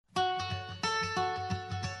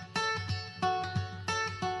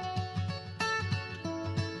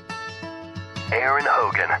Aaron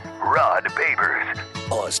Hogan, Rod Babers.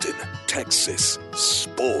 Austin, Texas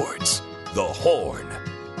Sports. The Horn.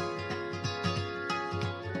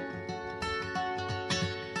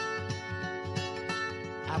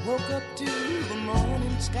 I woke up to the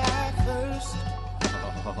morning sky first.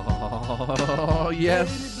 Oh, yes,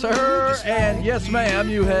 sir, and yes, ma'am.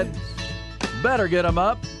 You had better get them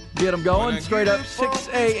up, get them going. Straight up 6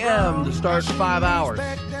 a.m. to start 5 hours.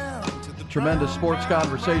 Tremendous sports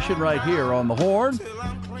conversation right here on the Horn. It's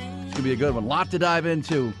going to be a good one. Lot to dive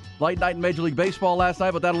into. Light night in Major League Baseball last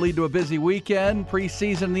night, but that'll lead to a busy weekend.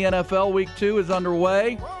 Preseason in the NFL Week 2 is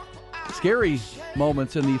underway. Scary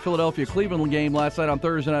moments in the Philadelphia-Cleveland game last night on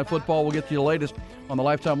Thursday Night Football. We'll get to the latest on the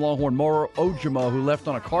lifetime Longhorn Moro Ojimo, who left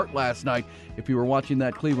on a cart last night, if you were watching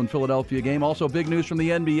that Cleveland-Philadelphia game. Also, big news from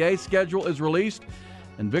the NBA. Schedule is released,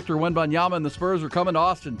 and Victor Wembanyama and the Spurs are coming to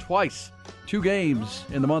Austin twice. 2 games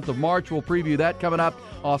in the month of March. We'll preview that coming up.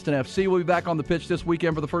 Austin FC will be back on the pitch this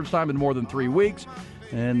weekend for the first time in more than 3 weeks.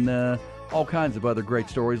 And all kinds of other great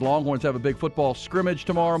stories. Longhorns have a big football scrimmage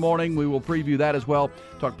tomorrow morning. We will preview that as well.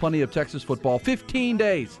 Talk plenty of Texas football. 15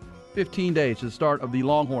 days to the start of the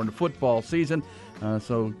Longhorn football season.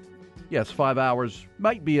 So, yes, 5 hours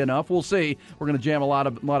might be enough. We'll see. We're going to jam a lot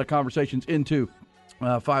of conversations into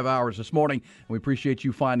 5 hours this morning. And we appreciate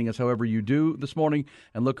you finding us however you do this morning.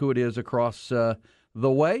 And look who it is across the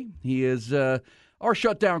way. He is our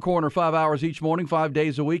shutdown corner 5 hours each morning, 5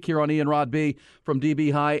 days a week here on Ian Rod B from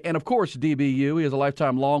DB High. And, of course, DBU. He is a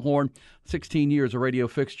lifetime Longhorn, 16 years a radio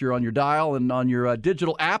fixture on your dial and on your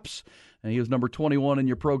digital apps. And he was number 21 in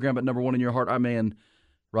your program, but number 1 in your heart. I'm man,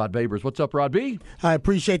 Rod Babers. What's up, Rod B? I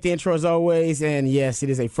appreciate the intro as always. And, yes,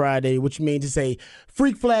 it is a Friday, which means it's a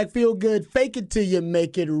freak flag, feel good, fake it till you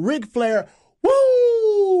make it. Ric Flair,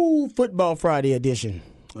 woo! Football Friday edition.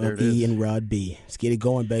 Of E and Rod B. Let's get it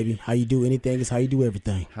going, baby. How you do anything is how you do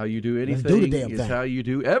everything. How you do anything do the damn is thing. how you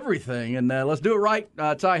do everything. And let's do it right.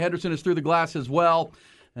 Ty Henderson is through the glass as well.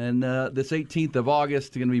 And this 18th of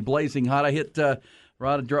August is going to be blazing hot. I hit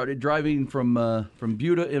Rod driving from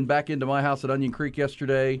Buda and back into my house at Onion Creek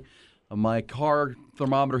yesterday. My car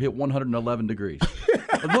thermometer hit 111 degrees.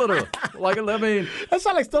 Literally. That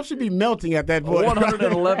sounds like stuff should be melting at that point.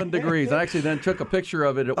 111 degrees. I actually then took a picture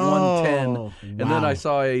of it at 110. And then I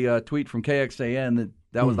saw a tweet from KXAN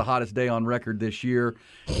that was the hottest day on record this year.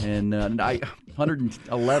 And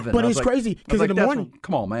 111. But it's crazy because in the morning.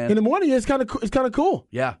 Come on, man. In the morning, it's kind of cool.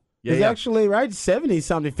 Yeah. It's actually, right,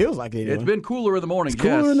 70-something. Feels like it. It's been cooler in the mornings. It's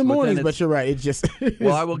cooler in the mornings, but you're right. It's just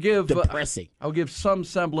well, I will give depressing. I will give some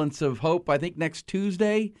semblance of hope. I think next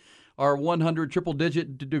Tuesday, our 100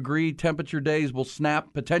 triple-digit degree temperature days will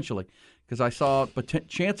snap potentially because I saw a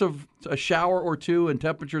chance of a shower or two and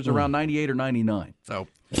temperatures around 98 or 99. So,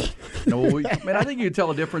 I think you can tell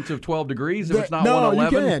a difference of 12 degrees if it's not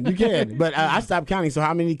 111. You can. But I stopped counting. So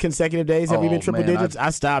how many consecutive days have we been triple digits?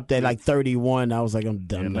 I stopped at like 31. I was like, I'm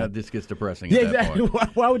done. And that just gets depressing. Yeah, at that exactly.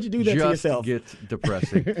 point. Why would you do that to yourself? Just gets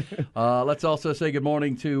depressing. Let's also say good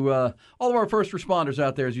morning to all of our first responders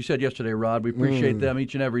out there. As you said yesterday, Rod, we appreciate them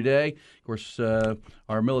each and every day. Of course,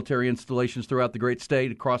 our military installations throughout the great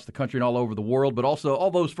state, across the country and all over the world, but also all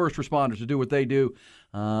those first responders who do what they do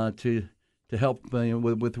to help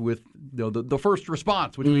with the first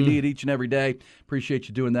response, which we need each and every day. Appreciate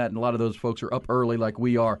you doing that. And a lot of those folks are up early like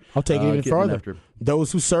we are. I'll take it even further.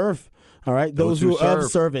 Those who serve. All right, those who are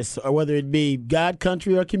of service, or whether it be God,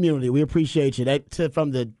 country, or community, we appreciate you.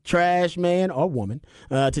 From the trash man or woman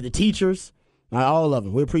to the teachers, all of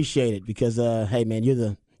them, we appreciate it because, hey, man,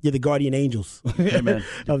 you're the guardian angels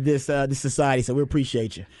of this society, so we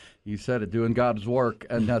appreciate you. You said it, doing God's work.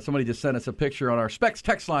 And somebody just sent us a picture on our Specs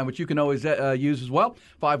text line, which you can always use as well,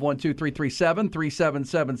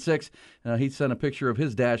 512-337-3776. He sent a picture of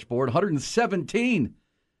his dashboard, 117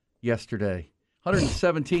 yesterday.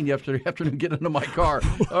 117 yesterday afternoon getting into my car.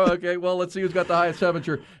 Okay, well, let's see who's got the highest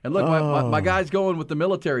temperature. And look, my guy's going with the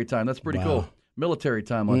military time. That's pretty cool. Military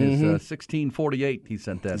time on his 1648 he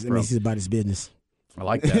sent that from. That means he's about his business. I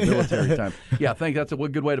like that, military time. Yeah, I think that's a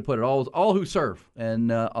good way to put it. All who serve, and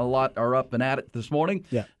a lot are up and at it this morning.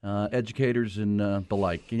 Yeah, educators and the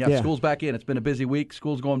like. And school's back in. It's been a busy week.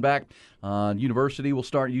 School's going back. University will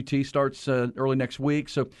start. UT starts early next week,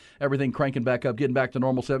 so everything cranking back up, getting back to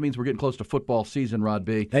normal. So that means we're getting close to football season, Rod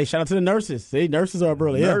B. Hey, shout out to the nurses. See, nurses are up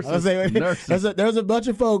early. Nurses. There's a bunch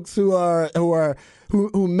of folks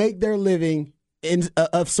who make their living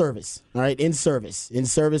of service, all right, in service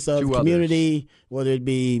of community, whether it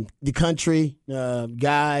be the country,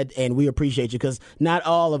 God, and we appreciate you because not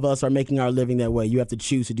all of us are making our living that way. You have to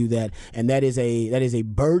choose to do that, and that is a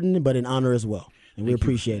burden, but an honor as well. And we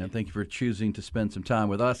appreciate it. And thank you for choosing to spend some time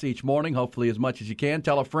with us each morning, hopefully as much as you can.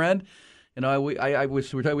 Tell a friend. we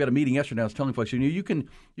had a meeting yesterday. I was telling folks, you can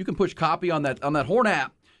push copy on that Horn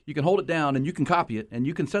app. You can hold it down and you can copy it and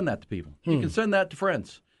you can send that to people. You can send that to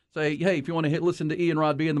friends. Say, hey, if you want to listen to E and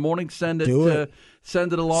Rod B in the morning, send it along.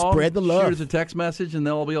 Spread the love. Shoot us a text message, and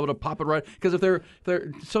they'll be able to pop it right. Because if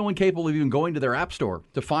they're so incapable of even going to their app store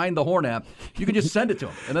to find the Horn app, you can just send it to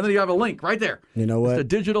them, and then you have a link right there. You know what? It's a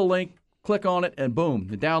digital link. Click on it, and boom,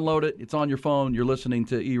 you download it. It's on your phone. You're listening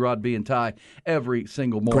to E, Rod B, and Ty every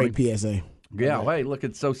single morning. Great PSA. Yeah, hey, look,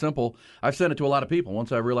 it's so simple. I've sent it to a lot of people.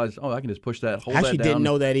 Once I realized, I can just push that, hold I that actually down. didn't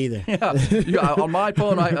know that either. Yeah, on my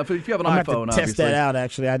phone, if you have an I'm iPhone, have to test that out,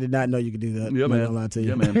 actually. I did not know you could do that. Yeah, I'm man. not gonna lie to you.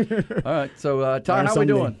 Yeah, man. All right, so Ty, how we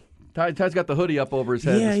doing? Ty's got the hoodie up over his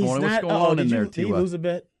head this morning. What's going on in there, T? Did you lose a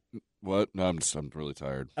bet? What? No, I'm really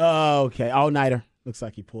tired. Oh, okay. All-nighter. Looks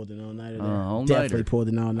like he pulled an all-nighter there. All-nighter. Definitely pulled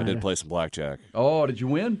an all-nighter. I did play some blackjack. Oh, did you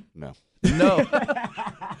win? No.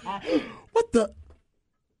 What the?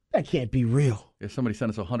 That can't be real. Yeah, somebody sent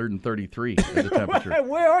us 133 as the temperature.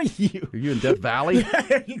 Where are you? Are you in Death Valley?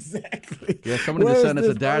 Exactly. Yeah, somebody just sent us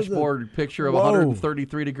a dashboard picture of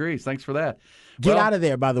 133 degrees. Thanks for that. Get out of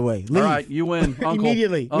there, by the way. Leave. All right, you win, Uncle.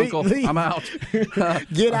 Immediately. Uncle, Leave. I'm out.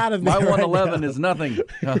 Get out of there. My 111 right is nothing.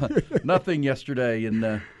 Nothing yesterday in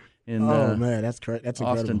man, that's correct. That's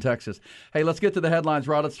Austin, incredible. Texas. Hey, let's get to the headlines,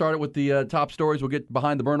 Rod. Let's start it with the top stories. We'll get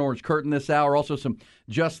behind the burnt orange curtain this hour. Also, some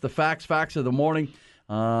just the facts of the morning.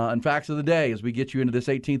 And facts of the day as we get you into this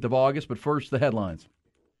 18th of August. But first, the headlines.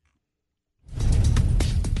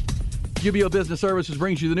 UBEO Business Services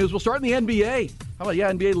brings you the news. We'll start in the NBA. How about,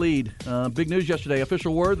 NBA lead. Big news yesterday.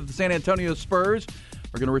 Official word that the San Antonio Spurs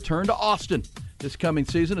are going to return to Austin this coming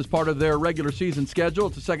season as part of their regular season schedule.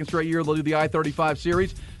 It's the second straight year they'll do the I-35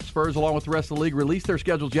 series. Spurs, along with the rest of the league, released their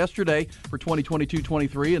schedules yesterday for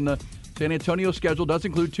 2022-23, and the San Antonio schedule does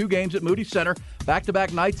include 2 games at Moody Center,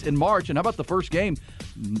 back-to-back nights in March. And how about the first game?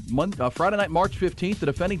 Friday night, March 15th, the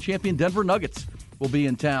defending champion Denver Nuggets will be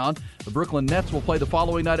in town. The Brooklyn Nets will play the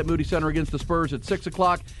following night at Moody Center against the Spurs at 6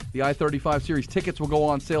 o'clock. The I-35 series tickets will go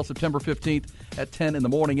on sale September 15th at 10 in the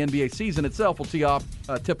morning. NBA season itself will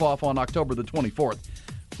tip off on October the 24th.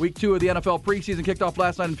 Week 2 of the NFL preseason kicked off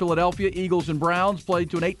last night in Philadelphia. Eagles and Browns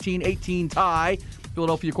played to an 18-18 tie.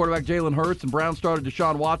 Philadelphia quarterback Jalen Hurts and Browns starter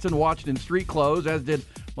Deshaun Watson watched in street clothes, as did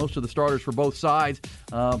most of the starters for both sides.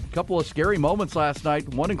 A couple of scary moments last night,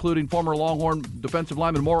 one including former Longhorn defensive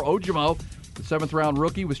lineman Moro Ojomo. The 7th-round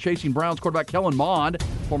rookie was chasing Browns quarterback Kellen Mond,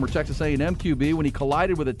 former Texas A&M QB, when he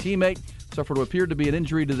collided with a teammate, suffered what appeared to be an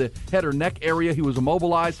injury to the head or neck area. He was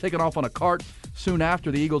immobilized, taken off on a cart. Soon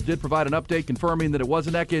after, the Eagles did provide an update confirming that it was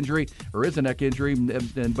a neck injury,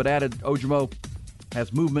 but added Ojomo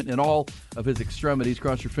has movement in all of his extremities.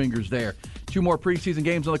 Cross your fingers there. 2 more preseason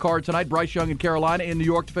games on the card tonight. Bryce Young in Carolina, in New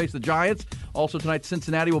York to face the Giants. Also tonight,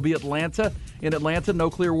 Cincinnati will be in Atlanta. No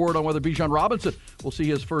clear word on whether Bijan Robinson will see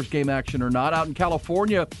his first game action or not. Out in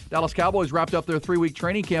California, Dallas Cowboys wrapped up their 3-week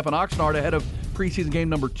training camp in Oxnard ahead of preseason game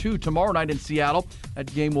number 2 tomorrow night in Seattle.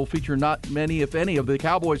 That game will feature not many, if any, of the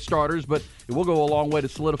Cowboys starters, but it will go a long way to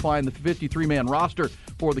solidifying the 53-man roster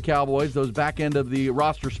for the Cowboys, those back end of the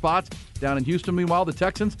roster spots. Down in Houston, meanwhile, the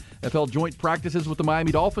Texans have held joint practices with the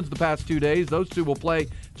Miami Dolphins the past 2 days. Those two will play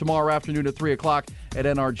tomorrow afternoon at 3 o'clock at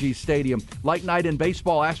NRG Stadium. Light night in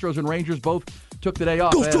baseball. Astros and Rangers both took the day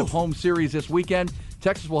off ahead of home series this weekend.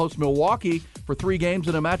 Texas will host Milwaukee for 3 games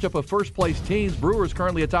in a matchup of first-place teams. Brewers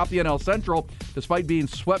currently atop the NL Central. Despite being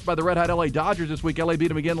swept by the red-hot L.A. Dodgers this week, L.A. beat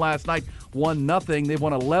them again last night, 1-0. They've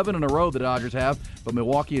won 11 in a row, the Dodgers have. But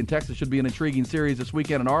Milwaukee and Texas should be an intriguing series this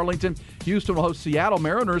weekend in Arlington. Houston will host Seattle.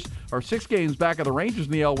 Mariners are 6 games back of the Rangers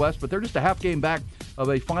in the AL West, but they're just a half game back of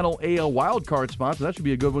a final AL wildcard spot, so that should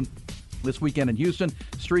be a good one this weekend in Houston.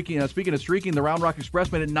 Speaking of streaking, the Round Rock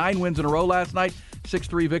Express made it 9 wins in a row last night.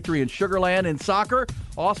 6-3 victory in Sugar Land. In soccer,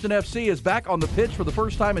 Austin FC is back on the pitch for the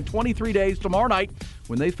first time in 23 days tomorrow night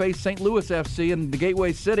when they face St. Louis FC in the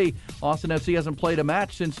Gateway City. Austin FC hasn't played a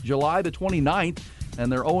match since July the 29th,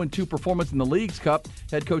 and their 0-2 performance in the Leagues Cup.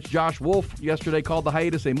 Head coach Josh Wolf yesterday called the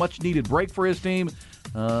hiatus a much-needed break for his team.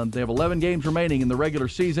 They have 11 games remaining in the regular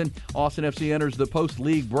season. Austin FC enters the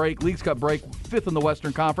post-Leagues Cup break, 5th in the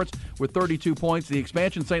Western Conference with 32 points. The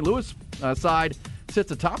expansion St. Louis side sits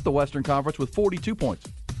atop the Western Conference with 42 points.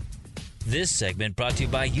 This segment brought to you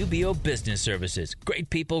by UBEO Business Services. Great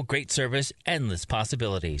people, great service, endless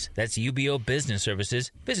possibilities. That's UBEO Business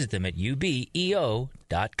Services. Visit them at ubeo.com.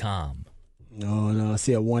 No, I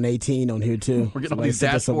see a 118 on here, too. We're getting all these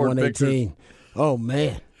dashboard pictures. Oh,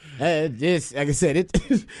 man. Like I said,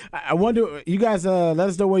 I wonder, you guys let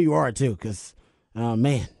us know where you are, too, because,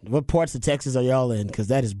 man, what parts of Texas are y'all in? Because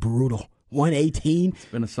that is brutal. 118. It's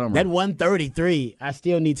been a summer. That 133. I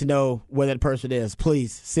still need to know where that person is.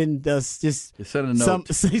 Please send us just send a note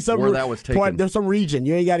some where that was taken. There's some region.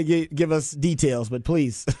 You ain't got to give us details, but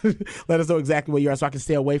please let us know exactly where you are so I can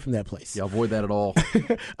stay away from that place. Yeah, avoid that at all.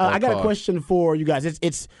 I got a question for you guys.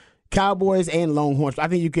 It's Cowboys and Longhorns. I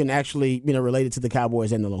think you can actually relate it to the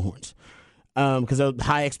Cowboys and the Longhorns because there are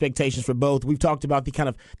high expectations for both. We've talked about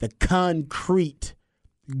the concrete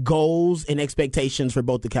goals and expectations for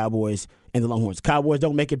both the Cowboys and the Longhorns. Cowboys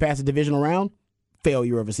don't make it past the divisional round,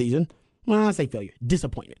 failure of a season. Well, I say failure,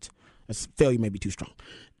 disappointment. Failure may be too strong.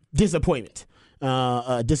 Disappointment,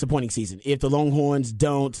 disappointing season. If the Longhorns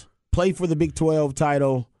don't play for the Big 12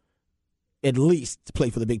 title, at least play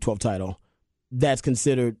for the Big 12 title, that's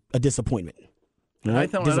considered a disappointment.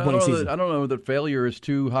 Right? I don't know that failure is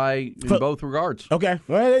too high in both regards. Okay.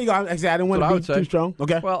 Well, there you go. I didn't want to be too strong.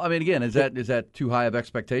 Okay. Well, I mean, again, is that too high of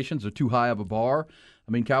expectations or too high of a bar?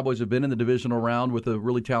 I mean, Cowboys have been in the divisional round with a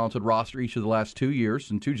really talented roster each of the last 2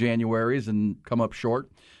 years and 2 Januaries and come up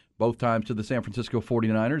short both times to the San Francisco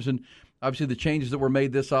 49ers. And obviously the changes that were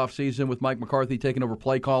made this offseason with Mike McCarthy taking over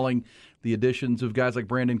play calling, the additions of guys like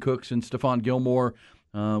Brandon Cooks and Stephon Gilmore,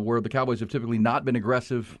 where the Cowboys have typically not been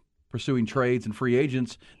aggressive pursuing trades and free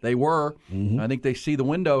agents. They were. I think they see the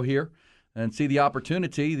window here and see the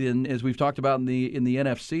opportunity. Then, as we've talked about in the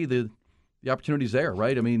NFC, the opportunity's there,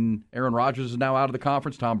 right? I mean, Aaron Rodgers is now out of the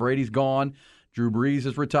conference. Tom Brady's gone. Drew Brees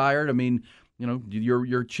is retired. I mean,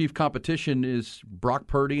 your chief competition is Brock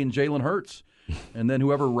Purdy and Jalen Hurts. And then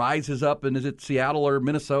whoever rises up, and is it Seattle or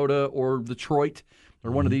Minnesota or Detroit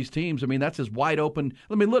or one of these teams? I mean, that's as wide open.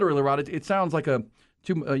 I mean, literally, Rod, it sounds like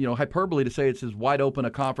hyperbole to say it's as wide open a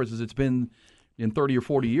conference as it's been in 30 or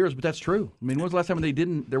 40 years, but that's true. I mean, when was the last time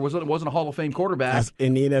there wasn't a Hall of Fame quarterback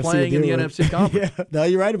in the NFC playing in the NFC conference? Yeah, no,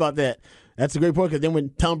 you're right about that. That's a great point, because then when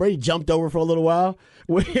Tom Brady jumped over for a little while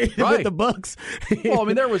with the Bucs. Well, I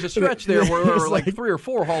mean, there was a stretch there where there were like 3 or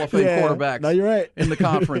 4 Hall of Fame quarterbacks. No, you're right. In the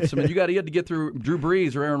conference. I mean, you had to get through Drew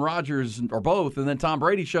Brees or Aaron Rodgers or both, and then Tom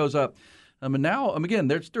Brady shows up. I mean, now, again,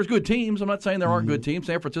 there's good teams. I'm not saying there aren't good teams.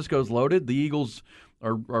 San Francisco's loaded. The Eagles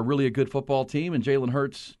are really a good football team, and Jalen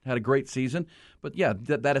Hurts had a great season. But, yeah,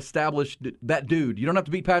 that established that dude. You don't have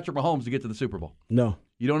to beat Patrick Mahomes to get to the Super Bowl. No.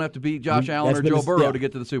 You don't have to beat Josh Allen or Joe Burrow to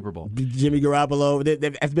get to the Super Bowl. Jimmy Garoppolo,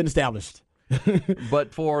 that's been established.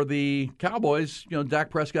 But for the Cowboys, Dak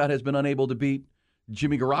Prescott has been unable to beat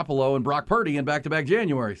Jimmy Garoppolo and Brock Purdy in back-to-back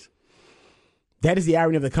Januaries. That is the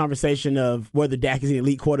irony of the conversation of whether Dak is an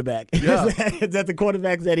elite quarterback. Yeah. that the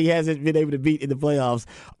quarterbacks that he hasn't been able to beat in the playoffs,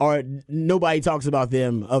 or nobody talks about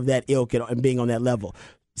them of that ilk and being on that level.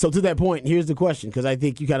 So to that point, here's the question, because I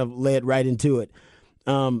think you kind of led right into it.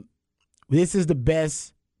 This is the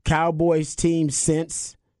best Cowboys team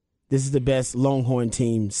since. This is the best Longhorn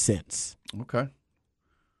team since. Okay.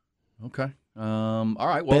 All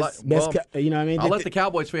right. Well, you know what I mean? I'll let the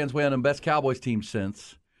Cowboys fans weigh in on best Cowboys team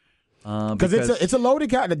since. Because it's a loaded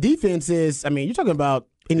the defense is. I mean, you're talking about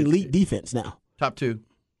an elite defense now. Top 2.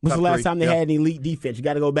 When's the last time they had an elite defense? You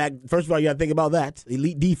got to go back. First of all, you got to think about that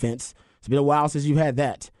elite defense. It's been a while since you had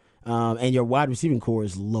that, and your wide receiving core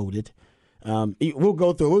is loaded. We'll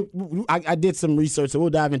go through. I did some research, so we'll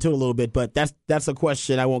dive into it a little bit. But that's a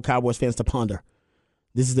question I want Cowboys fans to ponder.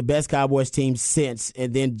 This is the best Cowboys team since,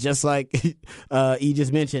 and then just like E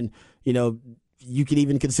just mentioned, you could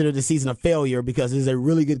even consider the season a failure because this is a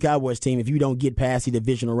really good Cowboys team if you don't get past the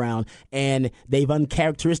divisional round. And they've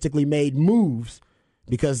uncharacteristically made moves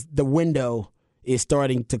because the window is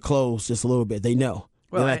starting to close just a little bit. They know.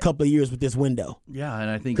 Well, in a couple of years with this window. Yeah, and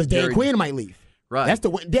I think because Dan Quinn might leave. Right.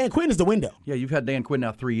 Dan Quinn is the window. Yeah, you've had Dan Quinn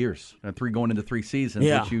now 3 years, going into 3 seasons,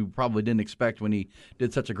 which you probably didn't expect when he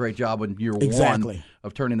did such a great job in year one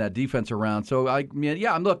of turning that defense around. So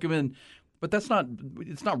but it's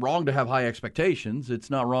not wrong to have high expectations. It's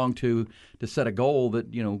not wrong to set a goal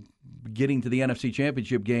that, getting to the NFC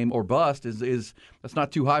Championship game or bust is that's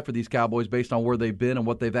not too high for these Cowboys based on where they've been and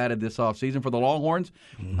what they've added this offseason. For the Longhorns,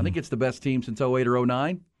 I think it's the best team since 08 or 09.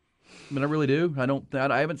 I mean, I really do.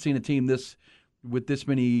 I haven't seen a team with this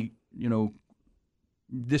many,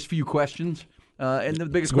 this few questions. And the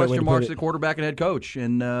biggest question mark is the quarterback and head coach.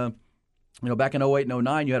 And back in 08 and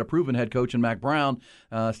 09, you had a proven head coach in Mac Brown.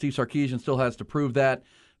 Steve Sarkisian still has to prove that.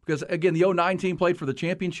 Because, again, the 09 team played for the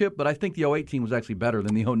championship, but I think the 08 team was actually better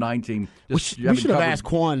than the 09 team. We should have asked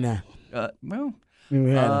Quan that.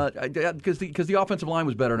 Because the offensive line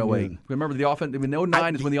was better in 08. Remember, the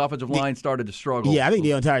 09 is when the offensive line started to struggle. Yeah, I think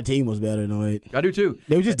the entire team was better in 08. I do, too.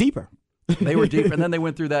 They were just deeper. They were deep, and then they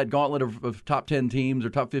went through that gauntlet of top 10 teams or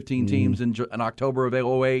top 15 teams in October of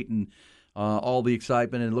 08 and all the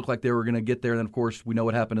excitement, and it looked like they were going to get there. And then, of course, we know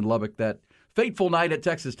what happened in Lubbock that fateful night at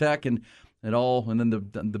Texas Tech and then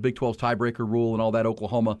the Big 12's tiebreaker rule and all that.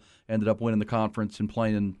 Oklahoma ended up winning the conference and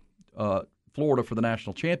playing in Florida for the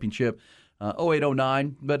national championship.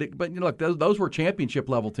 08-09, but look, those were championship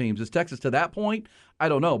level teams. Is Texas to that point? I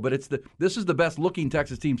don't know, but this is the best looking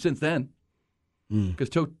Texas team since then. Because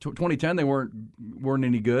 2010 they weren't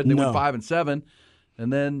any good. They went 5-7,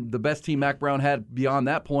 and then the best team Mac Brown had beyond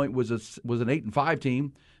that point was an 8-5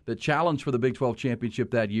 team that challenged for the Big 12 championship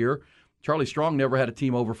that year. Charlie Strong never had a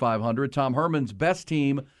team over 500. Tom Herman's best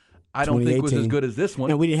team, I don't think was as good as this one.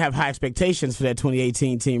 And we didn't have high expectations for that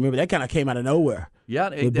 2018 team. Remember, that kind of came out of nowhere. Yeah,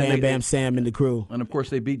 with Bam Sam and the crew. And, of course,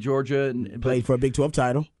 they beat Georgia. And played for a Big 12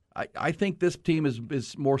 title. I think this team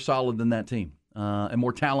is more solid than that team and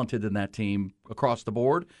more talented than that team across the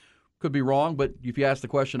board. Could be wrong, but if you ask the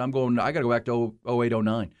question, I got to go back to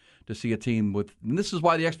 08-09 to see a team with – and this is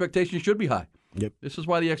why the expectation should be high. Yep. This is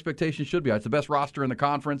why the expectation should be high. It's the best roster in the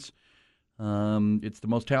conference. It's the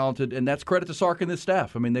most talented, and that's credit to Sark and this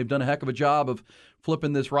staff. I mean, they've done a heck of a job of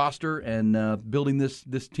flipping this roster and building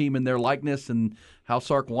this team in their likeness and how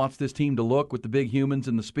Sark wants this team to look with the big humans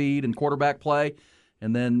and the speed and quarterback play.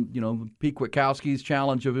 And then, Pete Kwiatkowski's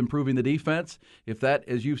challenge of improving the defense. If that,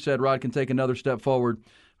 as you've said, Rod, can take another step forward,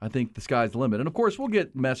 I think the sky's the limit. And, of course, we'll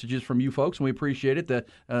get messages from you folks, and we appreciate it that,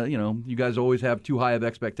 you guys always have too high of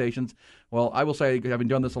expectations. Well, I will say, having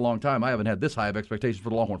done this a long time, I haven't had this high of expectations for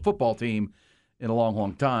the Longhorn football team in a long,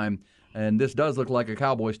 long time. And this does look like a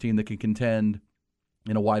Cowboys team that can contend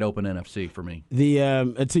in a wide-open NFC for me.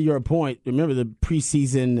 To your point, remember the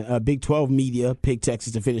preseason Big 12 media picked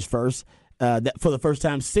Texas to finish first. That for the first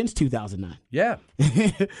time since 2009. Yeah.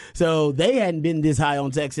 So they hadn't been this high on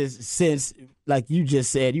Texas since, like you just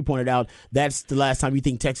said, you pointed out, that's the last time you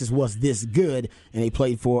think Texas was this good and they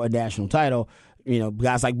played for a national title.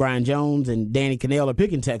 Guys like Brian Jones and Danny Cannell are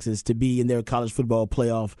picking Texas to be in their college football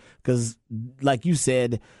playoff because, like you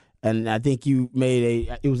said, and I think you made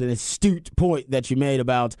it was an astute point that you made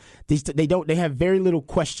about these. They have very little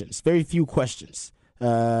questions, very few questions.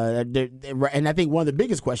 And I think one of the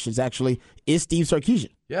biggest questions, actually, is Steve Sarkisian.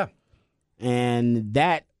 Yeah. And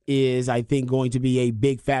that is, I think, going to be a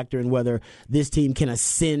big factor in whether this team can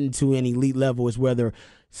ascend to an elite level, is whether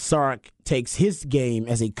Sark takes his game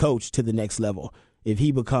as a coach to the next level. If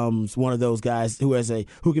he becomes one of those guys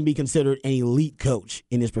who can be considered an elite coach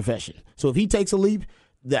in his profession. So if he takes a leap,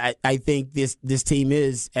 I think this team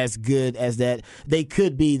is as good as that. They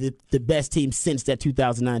could be the best team since that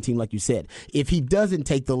 2009 team, like you said. If he doesn't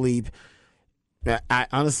take the leap,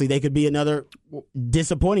 honestly, they could be another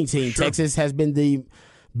disappointing team. Sure. Texas has been the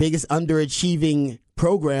biggest underachieving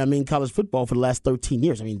program in college football for the last 13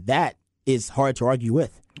 years. I mean, that is hard to argue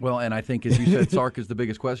with. Well, and I think, as you said, Sark is the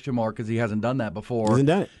biggest question mark because he hasn't done that before. He hasn't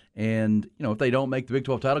done it. And, if they don't make the Big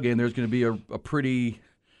 12 title game, there's going to be a pretty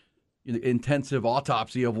intensive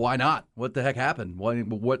autopsy of why not? What the heck happened?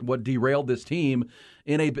 What derailed this team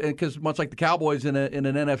because much like the Cowboys in an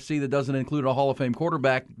NFC that doesn't include a Hall of Fame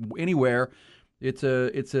quarterback anywhere, it's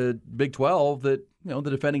a Big 12 that the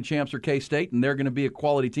defending champs are K-State and they're going to be a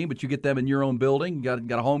quality team, but you get them in your own building. You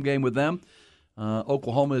got a home game with them.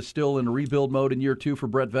 Oklahoma is still in rebuild mode in year 2 for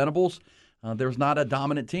Brett Venables. There's not a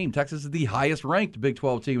dominant team. Texas is the highest-ranked Big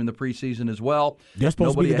 12 team in the preseason as well. They're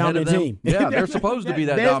supposed to be the dominant team. Yeah, they're supposed to be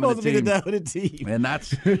that dominant team. They're supposed to be the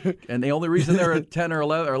dominant team. And the only reason they're at 10 or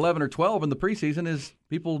 11 or 12 in the preseason is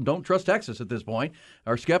people don't trust Texas at this point,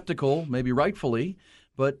 are skeptical, maybe rightfully.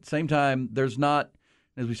 But at the same time, there's not,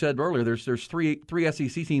 as we said earlier, there's three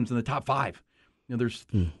SEC teams in the top 5. There's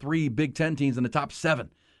 3 Big 10 teams in the top 7.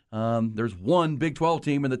 There's 1 Big 12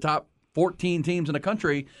 team in the top 14 teams in the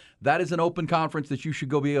country. That is an open conference that you should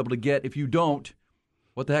go be able to get. If you don't,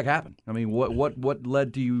 what the heck happened? I mean, what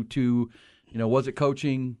led you to, was it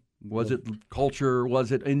coaching? Was it culture?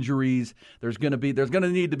 Was it injuries? There's going to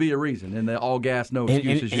need to be a reason, and all gas, no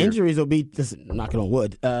excuses. And injuries will be, listen, knocking on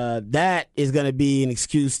wood. That is going to be an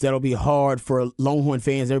excuse that'll be hard for Longhorn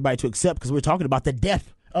fans, everybody to accept, because we're talking about the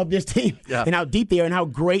death of this team and how deep they are and how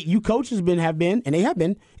great you coaches have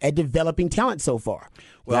been at developing talent so far.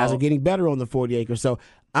 Well, guys are getting better on the 40 acres. So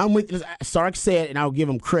I'm with Sark said, and I'll give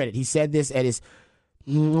him credit. He said this at his,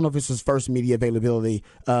 I don't know if it's his first media availability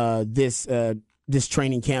this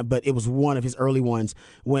training camp, but it was one of his early ones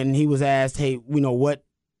when he was asked, "Hey, what's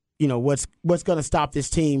going to stop this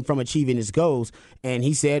team from achieving its goals?" And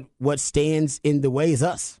he said, "What stands in the way is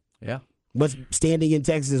us." Yeah. What's standing in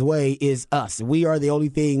Texas' way is us. We are the only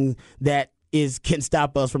thing that can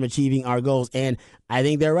stop us from achieving our goals. And I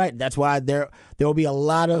think they're right. That's why there will be a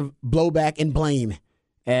lot of blowback and blame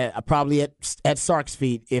probably at Sark's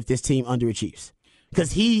feet if this team underachieves.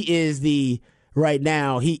 Because he is right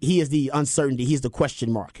now, he is the uncertainty. He's the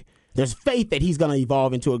question mark. There's faith that he's going to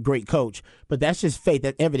evolve into a great coach, but that's just faith,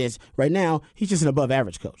 that evidence. Right now, he's just an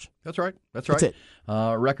above-average coach. That's right. That's it.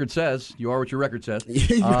 Record says you are what your record says.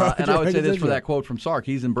 And I would say this for that quote from Sark.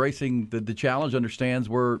 He's embracing the challenge, understands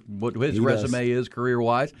what his resume is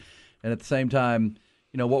career-wise, and at the same time,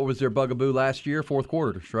 what was their bugaboo last year? Fourth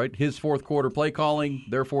quarters, right? His fourth quarter play calling,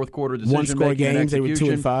 their fourth quarter decision-making and execution.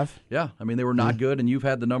 They were 2-5. Yeah, they were not good, and you've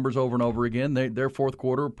had the numbers over and over again. Their fourth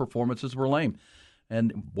quarter performances were lame.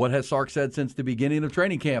 And what has Sark said since the beginning of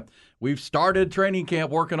training camp? We've started training camp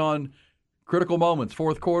working on critical moments,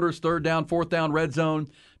 fourth quarters, third down, fourth down, red zone,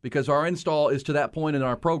 because our install is to that point in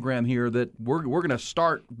our program here that we're going to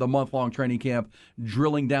start the month-long training camp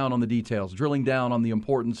drilling down on the details, drilling down on the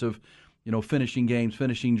importance of finishing games,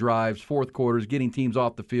 finishing drives, fourth quarters, getting teams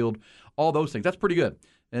off the field, all those things. That's pretty good.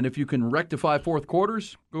 And if you can rectify fourth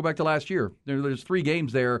quarters, go back to last year. There's 3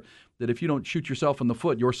 games there that if you don't shoot yourself in the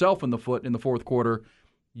foot in the fourth quarter,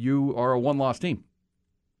 you are a one-loss team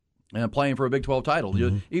and playing for a Big 12 title.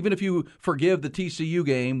 Mm-hmm. Even if you forgive the TCU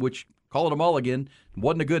game, which, call it a mulligan,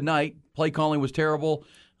 wasn't a good night. Play calling was terrible.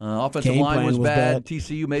 Offensive line was bad.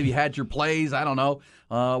 TCU maybe had your plays. I don't know.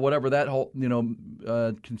 Whatever that whole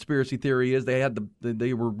conspiracy theory is, they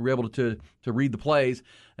were able to read the plays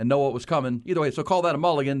and know what was coming. Either way, so call that a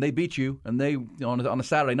mulligan. They beat you, and they on a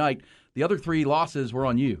Saturday night. The other 3 losses were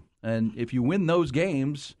on you, and if you win those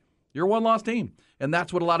games, you're a one-loss team, and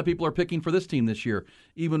that's what a lot of people are picking for this team this year.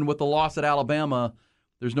 Even with the loss at Alabama,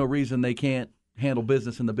 there's no reason they can't handle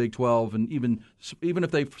business in the Big 12, and even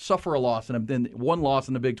if they suffer a loss and then one loss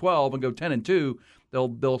in the Big 12 and go 10-2,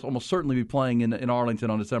 they'll almost certainly be playing in Arlington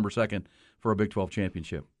on December 2nd for a Big 12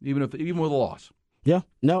 championship, even with a loss. Yeah,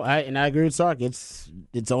 no, I agree with Sark. It's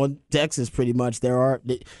on Texas pretty much.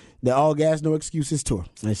 The all gas, no excuses tour,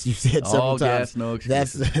 as you said several times. All gas, no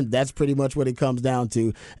excuses. That's pretty much what it comes down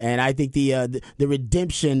to. And I think the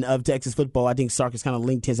redemption of Texas football, I think Sark has kind of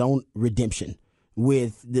linked his own redemption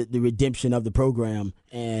with the redemption of the program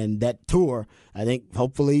and that tour. I think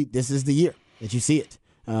hopefully this is the year that you see it.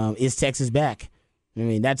 Is Texas back?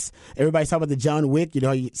 That's everybody's talking about the John Wick.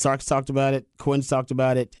 Sark's talked about it, Quinn's talked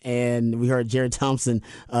about it, and we heard Jared Thompson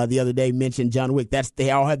the other day mention John Wick. They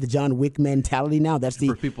all have the John Wick mentality now. That's the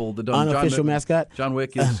unofficial mascot. John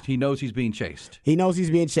Wick is he knows he's being chased. He knows he's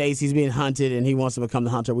being chased. He's being hunted, and he wants to become the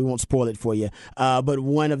hunter. We won't spoil it for you. But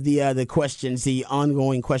one of the questions, the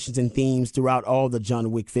ongoing questions and themes throughout all the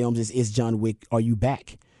John Wick films is John Wick, are you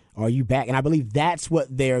back? Are you back? And I believe that's what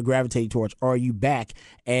they're gravitating towards. Are you back?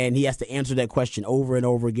 And he has to answer that question over and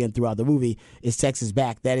over again throughout the movie. Is Texas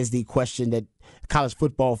back? That is the question that college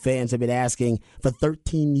football fans have been asking for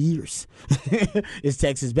 13 years. Is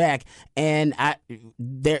Texas back? And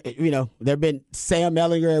there have been Sam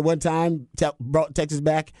Ehlinger at one time brought Texas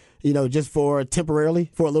back, just for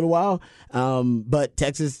temporarily for a little while. But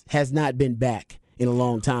Texas has not been back in a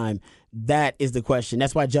long time. That is the question.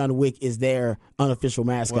 That's why John Wick is their unofficial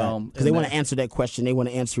mascot, because they want to answer that question. They want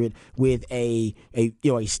to answer it with a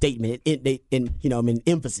statement, in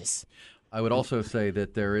emphasis. I would also say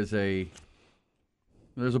that there's a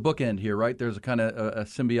bookend here, right? There's a kind of a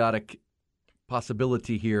symbiotic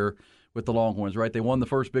possibility here with the Longhorns, right? They won the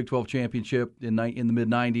first Big 12 championship in the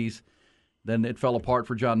mid-'90s. Then it fell apart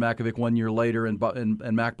for John Mackovic 1 year later, and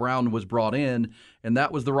Mack Brown was brought in, and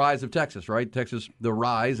that was the rise of Texas, right? Texas, the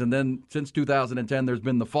rise, and then since 2010, there's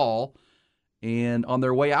been the fall, and on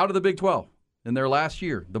their way out of the Big 12 in their last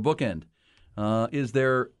year, the bookend, is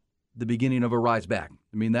there the beginning of a rise back?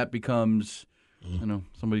 That becomes,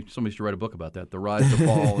 somebody should write a book about that, the rise, the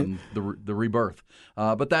fall, and the rebirth.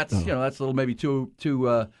 But that's that's a little maybe too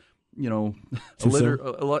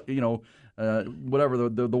whatever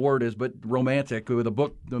the word is, but romantic with a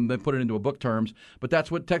book. They put it into a book terms. But that's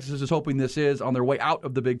what Texas is hoping this is on their way out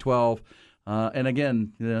of the Big 12. And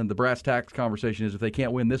again, the brass tacks conversation is if they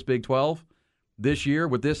can't win this Big 12 this year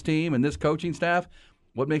with this team and this coaching staff,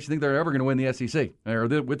 what makes you think they're ever going to win the SEC or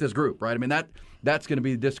with this group, right? That's going to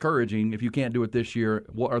be discouraging if you can't do it this year.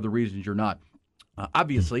 What are the reasons you're not?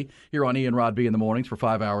 Obviously, here on Ian Rod B in the mornings for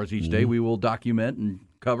 5 hours each day, we will document and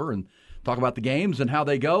cover and talk about the games and how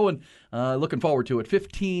they go, and looking forward to it.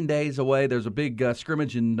 15 days away. There's a big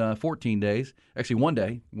scrimmage in 14 days. Actually, 1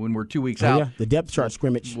 day when we're 2 weeks out. Yeah, the depth chart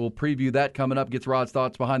scrimmage. We'll preview that coming up. Gets Rod's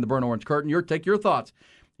thoughts behind the burnt orange curtain. Take your thoughts.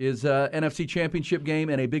 Is NFC championship game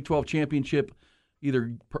and a Big 12 championship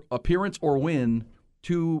either appearance or win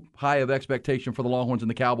too high of expectation for the Longhorns and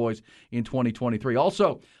the Cowboys in 2023?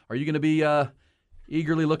 Also, are you going to be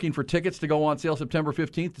eagerly looking for tickets to go on sale September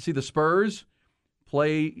 15th to see the Spurs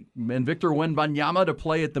play, and Victor Wembanyama to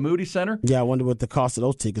play at the Moody Center. Yeah, I wonder what the cost of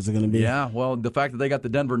those tickets are going to be. Yeah, well, the fact that they got the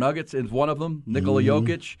Denver Nuggets is one of them. Nikola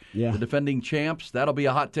Jokic, Yeah. the defending champs. That'll be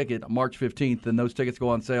a hot ticket March 15th, and those tickets go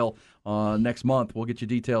on sale next month. We'll get you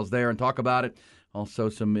details there and talk about it. Also,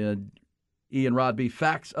 some Ian Rod B.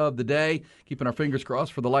 facts of the day. Keeping our fingers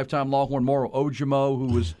crossed for the lifetime Longhorn Moro Ojimo,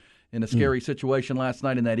 who was in a scary situation last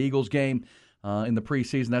night in that Eagles game. In the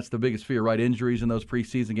preseason, that's the biggest fear, right? Injuries in those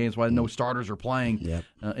preseason games, why no starters are playing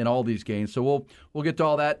in all these games. So we'll get to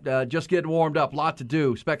all that. Just getting warmed up. Lot to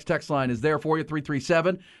do. Specs text line is there for you,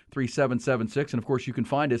 337-3776. And, of course, you can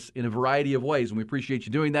find us in a variety of ways, and we appreciate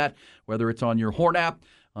you doing that, whether it's on your Horn app,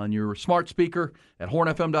 on your smart speaker, at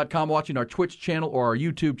hornfm.com, watching our Twitch channel or our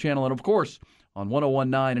YouTube channel, and, of course, on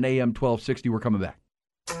 101.9 and AM 1260. We're coming back.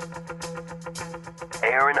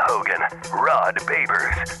 Aaron Hogan, Rod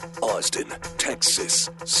Babers. Austin, Texas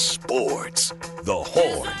Sports. The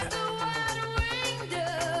Horn.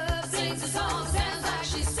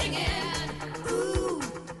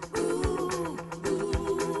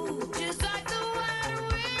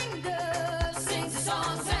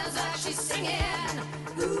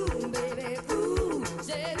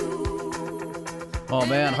 Oh,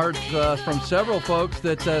 man, heard from several folks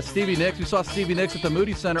that Stevie Nicks, we saw Stevie Nicks at the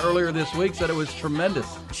Moody Center earlier this week, said it was tremendous.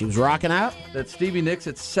 She was rocking out. That Stevie Nicks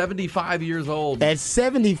at 75 years old At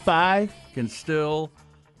 75, can still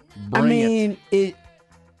bring it.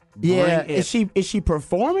 Yeah, it. is she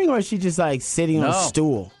performing or is she just like sitting on a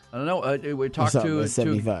stool? I don't know. We talked to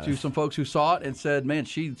some folks who saw it and said, man,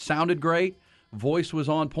 she sounded great. Voice was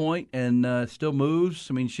on point and still moves.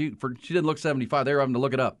 I mean, she didn't look 75. They were having to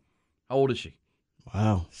look it up. How old is she?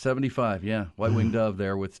 Wow. 75, yeah. White Winged Dove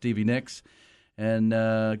there with Stevie Nicks. And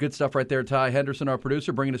good stuff right there. Ty Henderson, our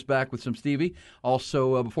producer, bringing us back with some Stevie.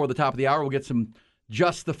 Also, before the top of the hour, we'll get some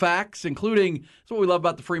Just the Facts, including, that's what we love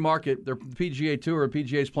about the free market. Their PGA Tour,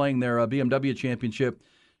 PGA's playing their BMW Championship.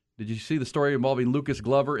 Did you see the story involving Lucas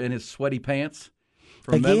Glover in his sweaty pants?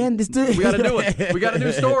 Again, this dude. We got to do it. We got a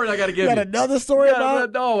new story I got to give you. Got another story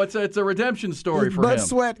about? No, it's a redemption story for him. Butt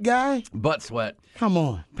sweat guy? Butt sweat. Come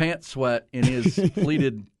on. Pants sweat in his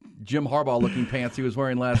pleated Jim Harbaugh-looking pants he was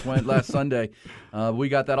wearing last Sunday. We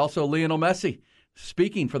got that. Also, Lionel Messi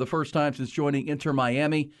speaking for the first time since joining Inter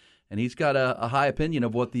Miami, and he's got a high opinion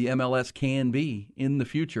of what the MLS can be in the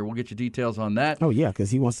future. We'll get you details on that. Oh, yeah,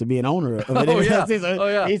 because he wants to be an owner of it.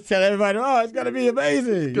 Yeah. He's telling everybody, it's going to be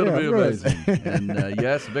amazing. It's going to be amazing. And,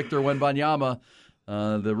 yes, Victor Wembanyama,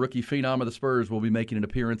 the rookie phenom of the Spurs, will be making an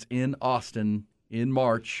appearance in Austin in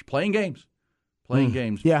March, playing games.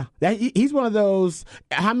 Yeah, he's one of those.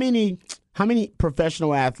 How many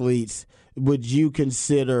professional athletes would you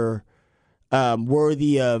consider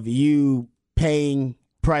worthy of you paying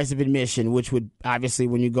price of admission, which would obviously,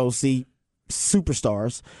 when you go see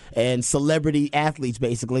superstars and celebrity athletes,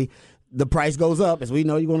 basically, the price goes up. As we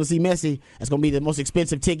know, you're going to see Messi. That's going to be the most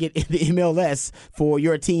expensive ticket in the MLS for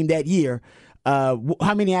your team that year.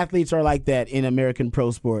 How many athletes are like that in American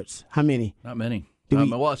pro sports? How many? Not many.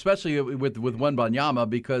 Well, especially with Wembanyama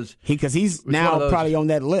because he's now probably on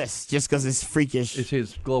that list just because it's freakish. It's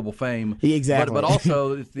his global fame. Exactly. But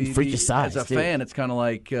also, freakish size, as a fan, it's kind of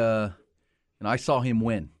like, and I saw him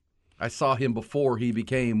win. I saw him before he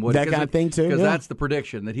became what that kind of thing too. Because that's the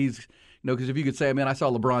prediction that he's, because if you could say, man, I saw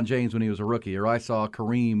LeBron James when he was a rookie, or I saw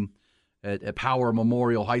Kareem at Power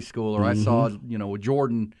Memorial High School, or I saw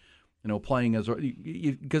Jordan. Playing as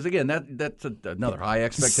because again that's another high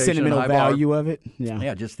expectation, sentimental high value bar. of it.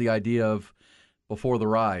 Yeah, just the idea of before the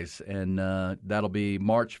rise, and that'll be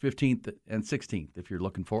March 15th and 16th if you're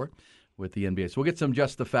looking for it with the NBA. So we'll get some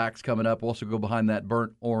Just the Facts coming up. We'll also go behind that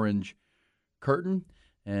burnt orange curtain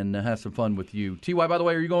and have some fun with you. Ty, by the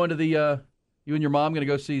way, are you going to the? You and your mom going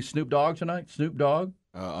to go see Snoop Dogg tonight? Snoop Dogg?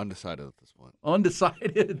 Undecided at this point.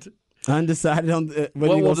 Undecided. Undecided on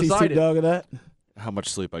whether you go see Snoop Dogg or not. How much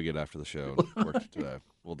sleep I get after the show work today.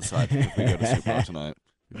 We'll decide if we go to Snoop Dogg tonight.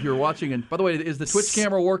 If you're watching, and by the way, is the Twitch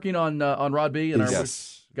camera working on Rod B? And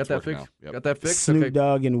yes. Got that fixed? Yep. Got that fixed? Snoop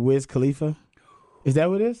Dogg and Wiz Khalifa. Is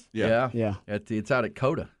that what it is? Yeah. It's out at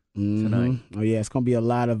Coda tonight. Oh yeah, it's gonna be a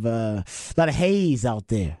lot of haze out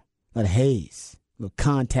there. A lot of haze. A little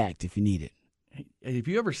contact if you need it. Have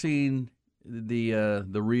you ever seen the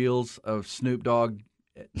reels of Snoop Dogg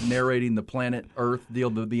narrating the planet Earth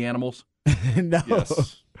deal, the animals? No.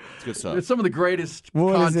 Yes. It's good stuff. It's some of the greatest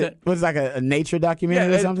content. Is it? What is it, like a nature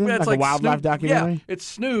documentary or something? It's like a wildlife Snoop, documentary? Yeah, it's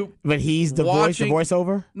Snoop. But he's the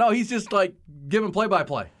voiceover? No, he's just like giving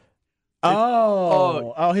play-by-play.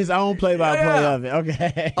 His own play-by-play of it.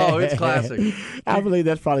 Okay. Oh, it's classic. I believe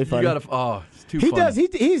that's probably funny. It's too funny.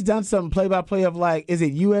 He's done some play-by-play of is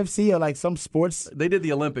it UFC or like some sports? They did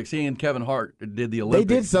the Olympics. He and Kevin Hart did the Olympics.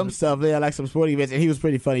 They did some stuff. Yeah, like some sporting events, and he was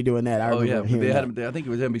pretty funny doing that. I remember hearing they had him. I think it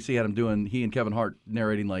was NBC had him doing. He and Kevin Hart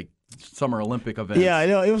narrating like Summer Olympic events. Yeah,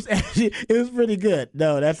 it was actually, it was pretty good.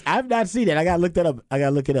 No, I've not seen it. I gotta look that up. I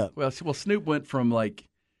gotta look it up. Well, Snoop went from like,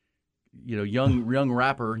 young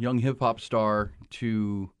rapper, young hip hop star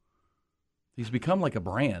to he's become like a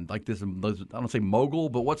brand, like this. I don't say mogul,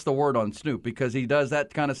 but what's the word on Snoop? Because he does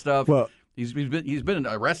that kind of stuff. Well, he's been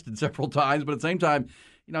arrested several times, but at the same time,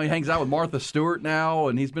 he hangs out with Martha Stewart now,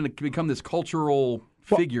 and he's become this cultural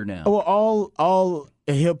figure now. Well, all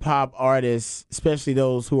hip hop artists, especially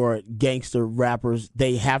those who are gangster rappers,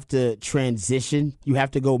 they have to transition. You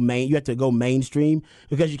have to go mainstream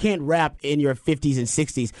because you can't rap in your 50s and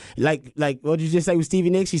 60s. Like what did you just say with Stevie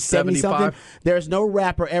Nicks? She's 70 something. There's no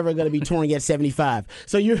rapper ever going to be touring at 75.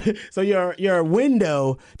 So your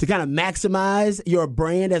window to kind of maximize your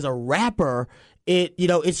brand as a rapper,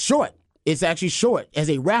 it's short. It's actually short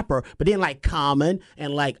as a rapper, but then like Common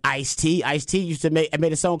and like Ice-T. Ice-T used to made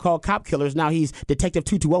a song called Cop Killers. Now he's Detective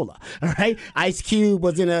Tutuola. All right, Ice Cube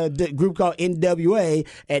was in a group called NWA,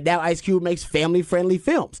 and now Ice Cube makes family-friendly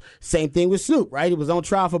films. Same thing with Snoop, right? He was on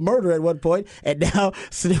trial for murder at one point, and now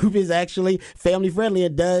Snoop is actually family-friendly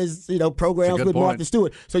and does programs with Martha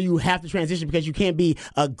Stewart. So you have to transition because you can't be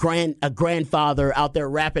a grandfather out there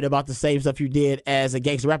rapping about the same stuff you did as a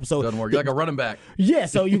gangster rapper. So doesn't work. You're like a running back. Yeah,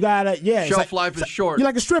 so you gotta. Yeah, shelf life is short. You're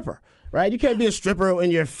like a stripper, right? You can't be a stripper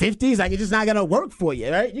in your 50s. Like, it's just not going to work for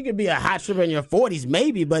you, right? You can be a hot stripper in your 40s,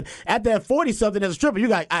 maybe, but at that 40-something as a stripper, you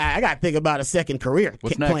got, I got to think about a second career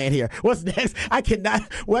plan here. What's next? I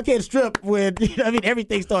can't strip when,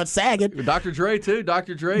 everything starts sagging. Dr. Dre, too.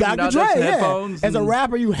 Dr. Dre, headphones. As a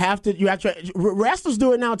rapper, you have to, wrestlers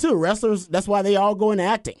do it now, too. Wrestlers, that's why they all go into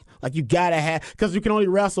acting. Like, you got to have, because you can only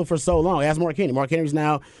wrestle for so long. Ask Mark Henry. Mark Henry's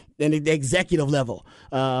now in the executive level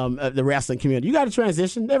of the wrestling community. You got to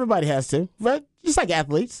transition. Everybody has to, right? Just like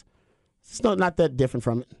athletes. It's not that different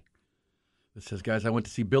from it. It says, guys, I went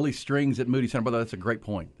to see Billy Strings at Moody Center. Brother, that's a great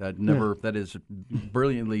point. That is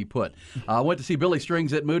brilliantly put. I went to see Billy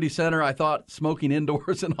Strings at Moody Center. I thought smoking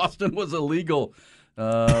indoors in Austin was illegal.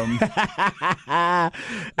 I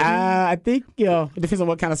think it depends on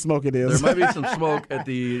what kind of smoke it is. There might be some smoke at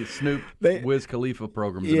the Snoop Wiz Khalifa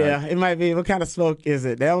program tonight. Yeah, it might be. What kind of smoke is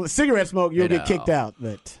it? Cigarette smoke, you'll get kicked out,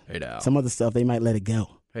 but some other stuff they might let it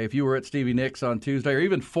go. Hey, if you were at Stevie Nicks on Tuesday or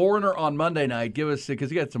even Foreigner on Monday night, give us, because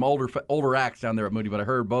you got some older acts down there at Moody, but I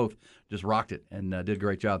heard both just rocked it and did a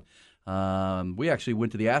great job. We actually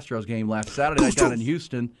went to the Astros game last Saturday night down in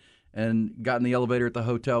Houston and got in the elevator at the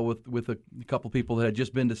hotel with a couple people that had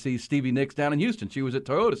just been to see Stevie Nicks down in Houston. She was at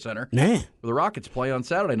Toyota Center where the Rockets play on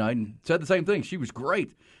Saturday night and said the same thing. She was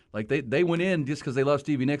great. Like, they went in just because they love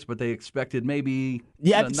Stevie Nicks, but they expected maybe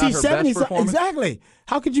not her best performance. Exactly.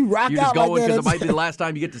 How could you rock You're out just like that? Because it might be the last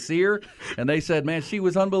time you get to see her. And they said, man, she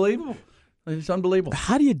was unbelievable. It's unbelievable.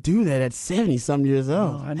 How do you do that at 70-some years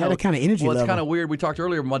old? I know. That kind of energy level. Well, it's kind of weird. We talked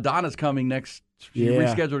earlier, Madonna's coming next. She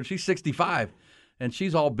rescheduled. She's 65, and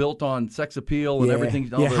she's all built on sex appeal and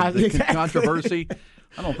everything, all the controversy.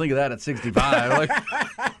 I don't think of that at 65.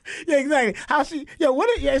 Yeah, exactly.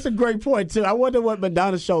 It's a great point, too. I wonder what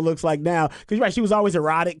Madonna's show looks like now. Because you're right, she was always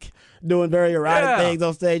erotic, doing very erotic things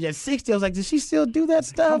on stage. At 60, I was like, does she still do that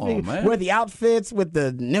stuff? Come on, man. Wear the outfits with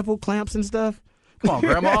the nipple clamps and stuff? Come on,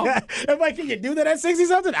 Grandma. Everybody, can you do that at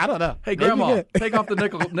 60-something? I don't know. Hey, Grandma, take off the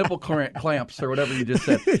nipple clamps or whatever you just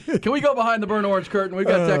said. Can we go behind the burnt orange curtain? We've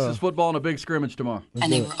got Texas football and a big scrimmage tomorrow.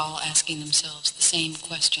 And they were all asking themselves the same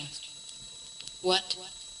question. What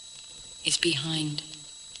is behind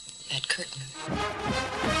that curtain?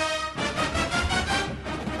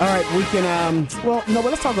 All right, we can, but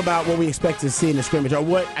let's talk about what we expect to see in the scrimmage, or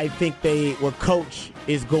what I think what Coach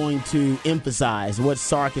is going to emphasize, what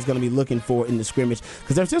Sark is going to be looking for in the scrimmage,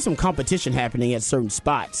 because there's still some competition happening at certain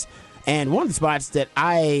spots. And one of the spots that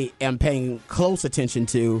I am paying close attention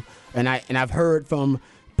to, and I've heard from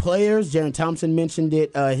players, Jaron Thompson mentioned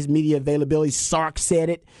it, his media availability, Sark said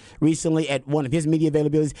it recently at one of his media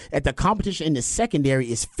availabilities, that the competition in the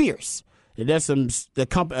secondary is fierce. There's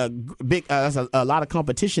a lot of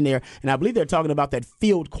competition there, and I believe they're talking about that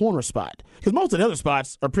field corner spot because most of the other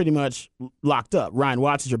spots are pretty much locked up. Ryan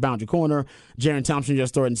Watts is your boundary corner. Jaron Thompson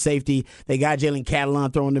just starting safety. They got Jalen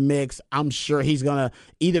Catalon throwing the mix. I'm sure he's gonna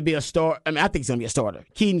either be a star. I think he's gonna be a starter.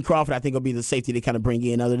 Keaton Crawford, I think, will be the safety they kind of bring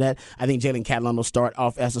in. Other than that, I think Jalen Catalon will start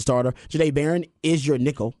off as a starter. Jahdae Barron is your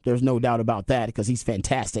nickel. There's no doubt about that because he's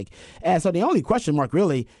fantastic. And so the only question mark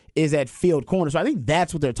really is at field corner. So I think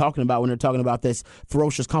that's what they're talking about when they're talking about this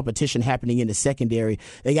ferocious competition happening in the secondary.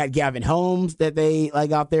 They got Gavin Holmes that they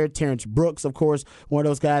like out there. Terrence Brooks, of course, one of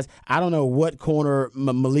those guys. I don't know what corner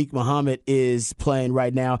Malik Muhammad is playing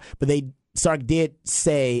right now, but Sark did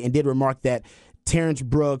say and did remark that Terrence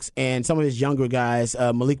Brooks and some of his younger guys,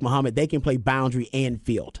 Malik Muhammad, they can play boundary and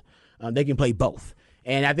field. They can play both.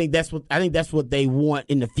 And I think that's what they want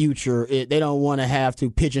in the future. They don't want to have to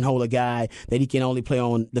pigeonhole a guy that he can only play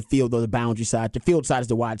on the field or the boundary side. The field side is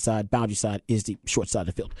the wide side. Boundary side is the short side of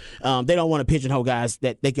the field. They don't want to pigeonhole guys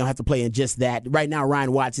that they can have to play in just that. Right now,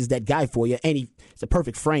 Ryan Watts is that guy for you, and he's a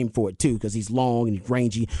perfect frame for it too because he's long and he's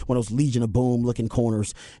rangy, one of those Legion of Boom looking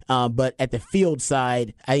corners. But at the field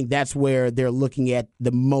side, I think that's where they're looking at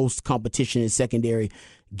the most competition in secondary.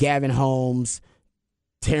 Gavin Holmes,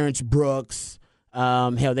 Terrence Brooks.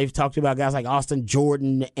 Hell, they've talked about guys like Austin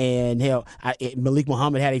Jordan and Malik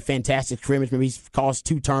Muhammad had a fantastic scrimmage. Maybe he's caused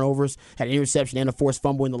 2 turnovers, had an interception and a forced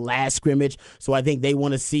fumble in the last scrimmage. So I think they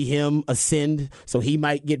want to see him ascend. So he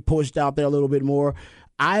might get pushed out there a little bit more.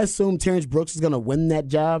 I assume Terrence Brooks is going to win that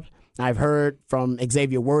job. I've heard from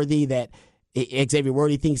Xavier Worthy that Xavier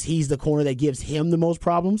Worthy thinks he's the corner that gives him the most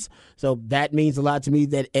problems. So that means a lot to me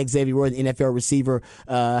that Xavier Worthy, NFL receiver,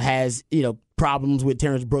 has problems with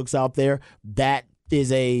Terrence Brooks out there. That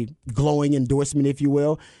is a glowing endorsement, if you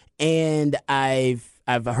will. And I've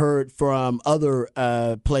heard from other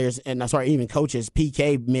players, and even coaches.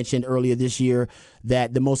 PK mentioned earlier this year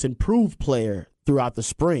that the most improved player throughout the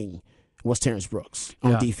spring was Terrence Brooks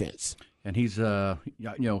on defense. And he's,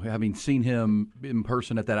 having seen him in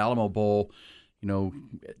person at that Alamo Bowl,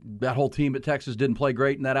 that whole team at Texas didn't play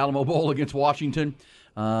great in that Alamo Bowl against Washington.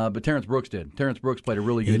 But Terrence Brooks did. Terrence Brooks played a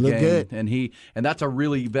really good game. Good. And that's a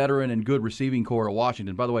really veteran and good receiving core at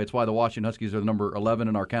Washington. By the way, it's why the Washington Huskies are the number 11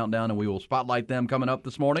 in our countdown, and we will spotlight them coming up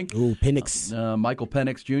this morning. Ooh, Penix. Michael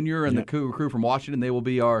Penix Jr. and the crew from Washington. They will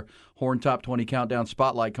be our Horn Top 20 countdown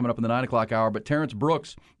spotlight coming up in the 9 o'clock hour. But Terrence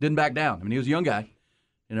Brooks didn't back down. I mean, he was a young guy.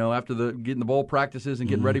 After getting the bowl practices and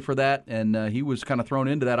getting ready for that, and he was kind of thrown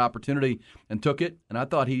into that opportunity and took it. And I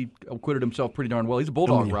thought he acquitted himself pretty darn well. He's a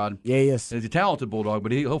bulldog, Rod. Yeah, he is. He's a talented bulldog,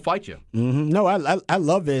 but he'll fight you. Mm-hmm. No, I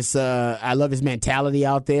love this. I love his mentality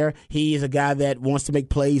out there. He is a guy that wants to make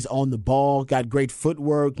plays on the ball. Got great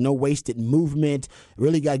footwork, no wasted movement.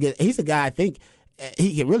 Really got good. He's a guy I think.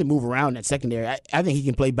 He can really move around that secondary. I think he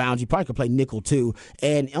can play boundary. Probably could play nickel too,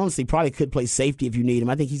 and honestly, probably could play safety if you need him.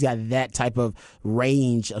 I think he's got that type of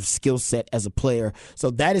range of skill set as a player.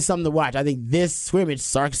 So that is something to watch. I think this scrimmage,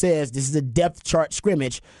 Sark says, this is a depth chart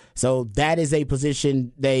scrimmage. So that is a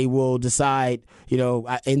position they will decide.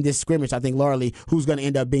 In this scrimmage, I think largely who's going to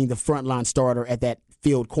end up being the frontline starter at that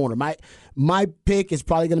field corner. My pick is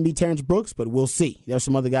probably going to be Terrence Brooks, but we'll see. There's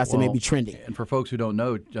some other guys that may be trending. And for folks who don't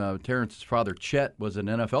know, Terrence's father, Chet, was an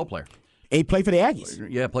NFL player. He played for the Aggies.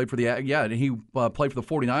 Yeah, played for the Aggies. Yeah, and he played for the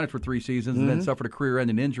 49ers for 3 seasons and then suffered a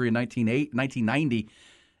career-ending injury in 1990.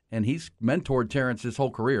 And he's mentored Terrence his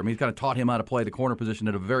whole career. I mean, he's kind of taught him how to play the corner position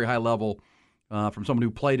at a very high level. From someone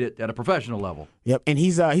who played it at a professional level. Yep, and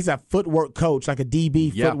he's a footwork coach, like a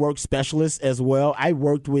DB footwork specialist as well. I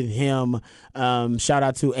worked with him. Shout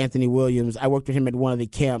out to Anthony Williams. I worked with him at one of the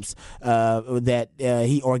camps that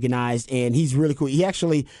he organized, and he's really cool. He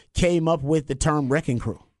actually came up with the term wrecking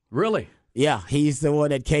crew. Really? Yeah, he's the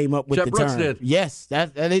one that came up with Chet the Brooks term. Did. Yes,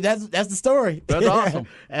 that's the story. That's awesome.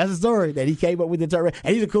 That's the story that he came up with the term.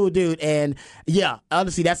 And he's a cool dude. And yeah,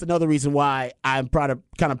 honestly, that's another reason why I'm kind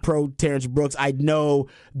of pro Terrence Brooks. I know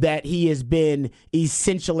that he has been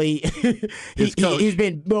essentially he's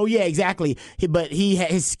been exactly. But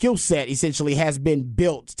his skill set essentially has been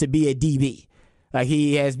built to be a DB. Like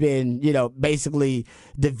he has been, basically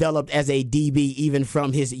developed as a DB even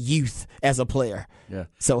from his youth as a player. Yeah.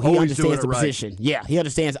 So he understands the position. Yeah, he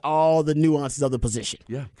understands all the nuances of the position.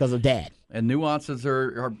 Yeah. Because of Dad. And nuances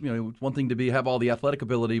are one thing to have all the athletic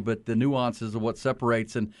ability, but the nuances are what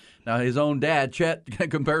separates. And now his own dad, Chet,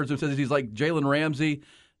 compares him, says he's like Jalen Ramsey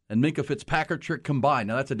and Minkah Fitzpatrick combined.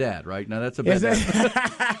 Now, that's a dad, right? Now, that's a bad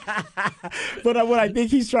dad. But what I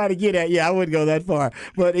think he's trying to get at, I wouldn't go that far,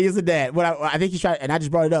 but he is a dad. What I think he's trying, and I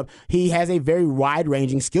just brought it up, he has a very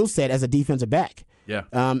wide-ranging skill set as a defensive back.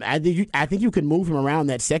 Yeah. I think you can move him around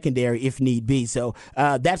that secondary if need be. So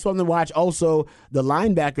that's something to watch. Also, the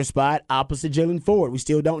linebacker spot opposite Jalen Ford. We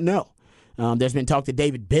still don't know. There's been talk to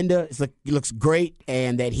David Bender. He looks great,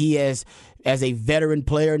 and that he has, as a veteran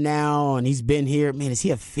player now, and he's been here. Man, is he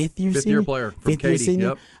a fifth-year senior? Fifth-year player from Fifth-year Katy,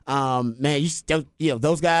 senior? yep. Man,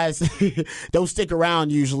 those guys don't stick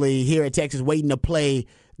around usually here at Texas waiting to play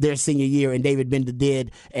their senior year, and David Bender did.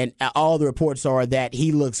 And all the reports are that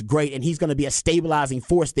he looks great, and he's going to be a stabilizing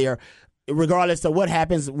force there, regardless of what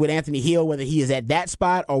happens with Anthony Hill, whether he is at that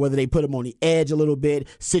spot or whether they put him on the edge a little bit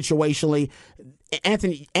situationally.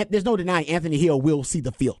 There's no denying Anthony Hill will see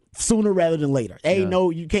the field sooner rather than later.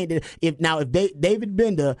 You can't. If David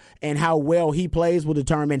Bender and how well he plays will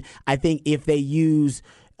determine, I think, if they use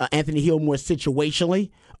Anthony Hill more situationally,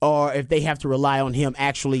 or if they have to rely on him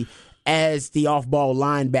actually as the off-ball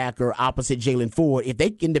linebacker opposite Jalen Ford. If they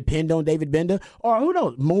can depend on David Bender, or who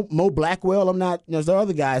knows, Mo Blackwell. There's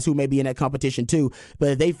other guys who may be in that competition too. But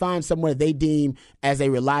if they find someone they deem as a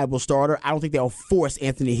reliable starter, I don't think they'll force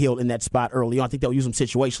Anthony Hill in that spot early on. I think they'll use him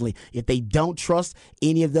situationally. If they don't trust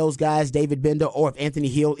any of those guys, David Bender, or if Anthony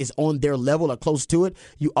Hill is on their level or close to it,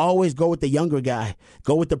 you always go with the younger guy.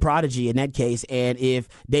 Go with the prodigy in that case. And if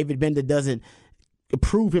David Bender doesn't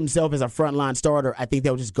prove himself as a frontline starter, I think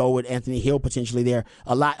they'll just go with Anthony Hill potentially there.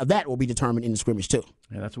 A lot of that will be determined in the scrimmage too.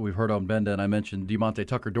 Yeah, that's what we've heard on Benda, and I mentioned DeMonte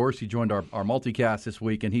Tucker Dorsey joined our multicast this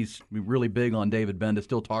week, and he's really big on David Benda,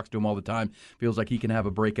 still talks to him all the time, feels like he can have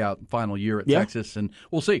a breakout final year at Texas, and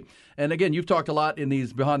we'll see. And again, you've talked a lot in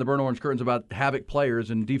these Behind the Burnt Orange Curtains about havoc players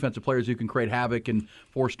and defensive players who can create havoc and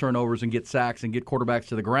force turnovers and get sacks and get quarterbacks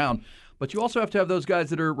to the ground. But you also have to have those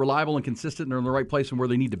guys that are reliable and consistent and are in the right place and where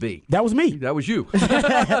they need to be. That was me. That was you.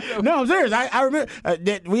 No, I'm serious. I remember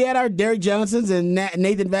that we had our Derek Johnsons and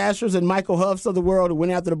Nathan Vasters and Michael Huffs of the world who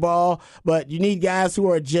went after the ball. But you need guys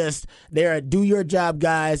who are just they're do-your-job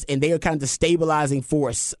guys, and they are kind of the stabilizing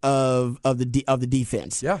force of the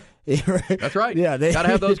defense. Yeah. Right? That's right. Yeah, got to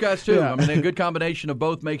have those guys too. Yeah. I mean, a good combination of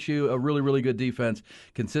both makes you a really, really good defense.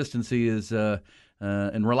 Consistency is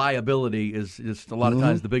and reliability is just a lot of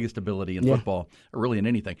times the biggest ability in football, or really in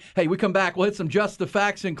anything. Hey, we come back, we'll hit some Just the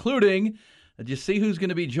Facts, including, did you see who's going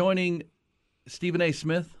to be joining Stephen A.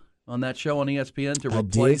 Smith on that show on ESPN to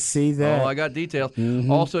replace? I did see that. Oh, I got details.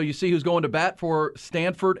 Also, you see who's going to bat for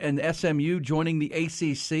Stanford and SMU joining the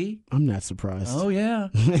ACC? I'm not surprised. Oh, yeah.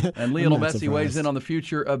 And Lionel Messi weighs in on the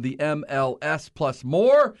future of the MLS, plus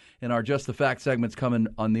more in our Just the Facts segments coming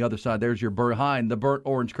on the other side. There's your Behind the Burnt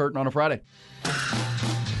Orange Curtain on a Friday.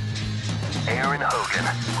 Aaron Hogan,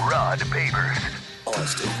 Rod Babers.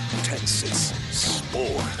 Austin, Texas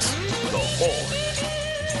Sports. The Horn.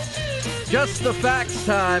 Just the Facts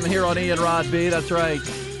time here on Ian Rod B. That's right.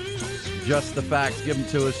 Just the facts. Give them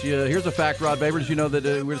to us. Here's a fact, Rod Babers. You know that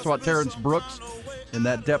we're just about Terrence Brooks in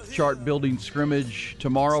that depth chart building scrimmage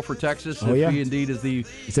tomorrow for Texas. Oh, if he indeed is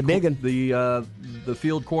it's a big one. The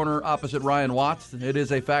field corner opposite Ryan Watts. It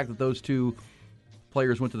is a fact that those two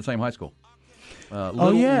players went to the same high school.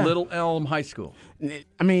 Little Elm High School.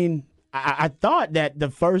 I mean, I thought that the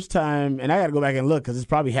first time, and I got to go back and look because it's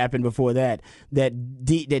probably happened before that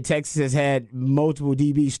Texas has had multiple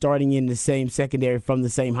DBs starting in the same secondary from the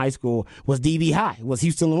same high school was DB High, was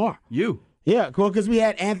Houston Lamar. Yeah, cool, because we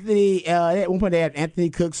had Anthony, at one point they had Anthony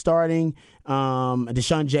Cook starting,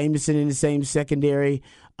 Deshaun Jameson in the same secondary.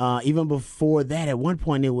 Even before that, at one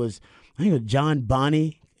point it was John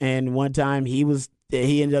Bonney, and one time he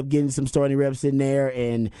ended up getting some starting reps in there,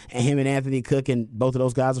 and him and Anthony Cook, and both of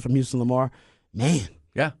those guys are from Houston Lamar. Man,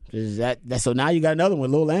 yeah, so now you got another one,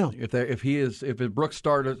 Lil Lamb. If Brooks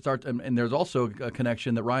starts, and there's also a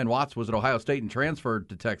connection that Ryan Watts was at Ohio State and transferred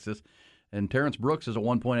to Texas, and Terrence Brooks is a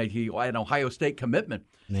 1.8. He had an Ohio State commitment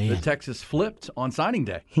that Texas flipped on signing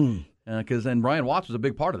day. Because then Ryan Watts was a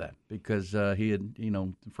big part of that because he had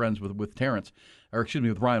friends with Terrence.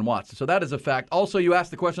 With Ryan Watts. So that is a fact. Also, you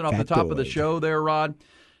asked the question off the top of the show there, Rod,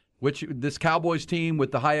 which this Cowboys team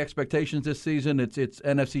with the high expectations this season, it's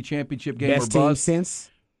NFC Championship game best or bust. Team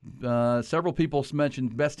since? Several people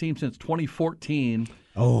mentioned best team since 2014.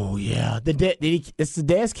 Oh, yeah. It's the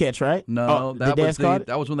Dez catch, right? No, that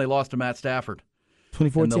was when they lost to Matt Stafford.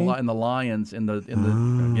 2014? And the Lions in the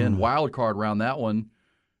again, wild card round that one.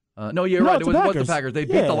 No, you're right. It was the Packers. They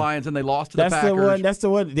beat the Lions and they lost to the Packers. That's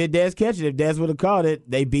the one. Did Dez catch it? If Dez would have caught it,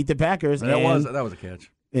 they beat the Packers. That was a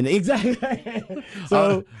catch. And exactly.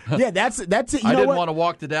 So that's it. I didn't want to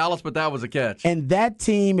walk to Dallas, but that was a catch. And that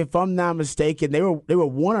team, if I'm not mistaken, they were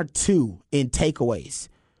 1 or 2 in takeaways.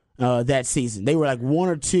 that season. They were like 1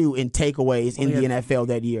 or 2 in takeaways in the NFL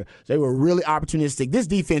that year. So they were really opportunistic. This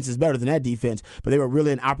defense is better than that defense, but they were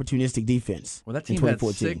really an opportunistic defense. Well, that team had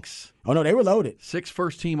 6. Oh no, they were loaded. 6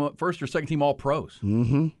 first or second team All Pros.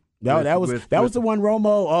 Mm-hmm. No, that was the one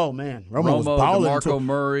Romo. Oh man, Romo was balling. DeMarco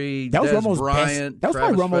Murray. That was Des Romo's Bryant. best. That was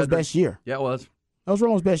Travis probably Romo's Frederick. best year. Yeah, it was. That was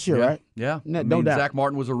Romo's best year, right? Yeah, No doubt. Zach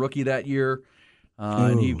Martin was a rookie that year,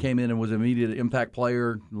 and he came in and was an immediate impact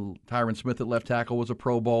player. Tyron Smith at left tackle was a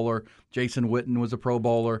Pro Bowler. Jason Witten was a Pro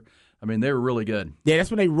Bowler. I mean, they were really good. Yeah,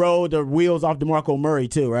 that's when they rolled the wheels off DeMarco Murray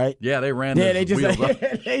too, right? Yeah, they ran. Yeah, they just wheels up.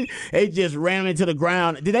 they just ran him into the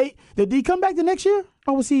ground. Did he come back the next year,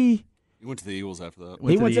 or was he? He went to the Eagles after that.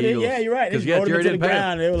 He went to the Eagles. Yeah, you're right. Because Jerry didn't pay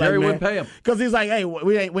him. Jerry wouldn't pay him because he's like, hey,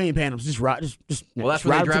 we ain't paying him. Just ride. Well, that's just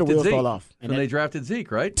when ride they him till the drafted wheels Zeke. fall off. And they drafted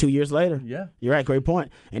Zeke, right? 2 years later. Yeah, you're right. Great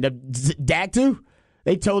point. And Dak too.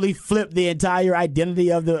 They totally flipped the entire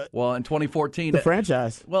identity of the in 2014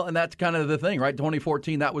 franchise. Well, and that's kind of the thing, right?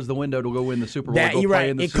 2014, that was the window to go win the Super Bowl. You're right.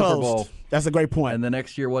 In the it Super closed. Bowl. That's a great point. And the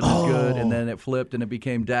next year wasn't good, and then it flipped, and it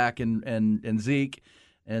became Dak and Zeke.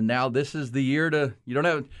 And now this is the year to you don't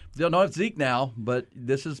have Zeke now, but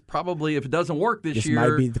this is probably, if it doesn't work this year,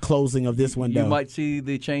 might be the closing of this window. You might see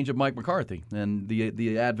the change of Mike McCarthy and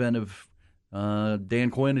the advent of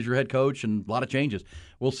Dan Quinn as your head coach, and a lot of changes.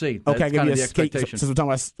 We'll see. That's okay, I'll give you the expectation. Since we're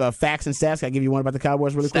talking about facts and stats, can I give you one about the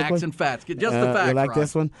Cowboys really quickly? Stacks and facts. Get just the facts. You like Ron.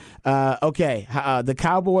 this one? Okay. The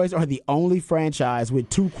Cowboys are the only franchise with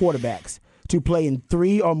 2 quarterbacks to play in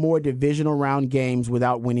 3 or more divisional round games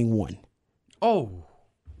without winning one. Oh.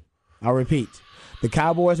 I'll repeat. The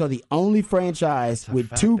Cowboys are the only franchise with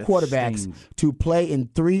 2 quarterbacks to play in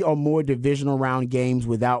 3 or more divisional round games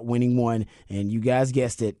without winning one. And you guys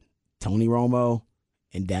guessed it, Tony Romo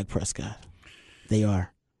and Dak Prescott. They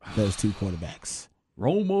are those 2 quarterbacks.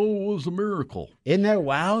 Romo was a miracle. Isn't that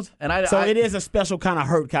wild? And it is a special kind of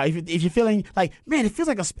hurt, Kyle. If you're feeling like, man, it feels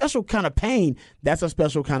like a special kind of pain, that's a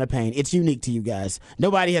special kind of pain. It's unique to you guys.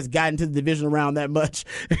 Nobody has gotten to the division round that much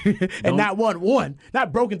and not won one.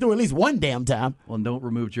 Not broken through at least one damn time. Well, and don't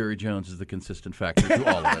remove Jerry Jones as the consistent factor to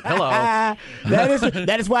all of it. Hello.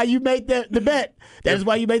 that is why you made the bet. That is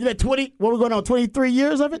why you made the bet. 20, what we're going on, 23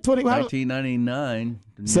 years of it? 1999.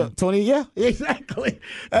 So 20, yeah, exactly.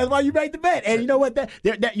 That's why you made the bet. And you know what?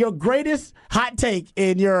 That your greatest hot take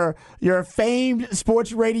in your famed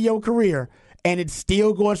sports radio career, and it's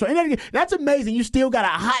still going strong. And that's amazing. You still got a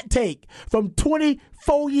hot take from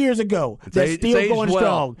 24 years ago that's still going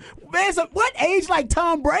strong. Man, what age like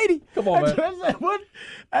Tom Brady? Come on, man.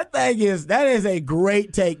 That is a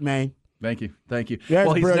great take, man. Thank you. That's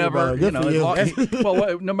well, he's never,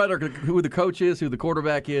 no matter who the coach is, who the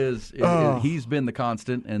quarterback is, he's been the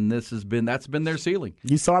constant, and that's been their ceiling.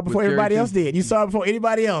 You saw it before everybody else did. You saw it before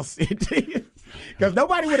anybody else. Because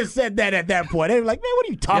nobody would have said that at that point. They were like, man, what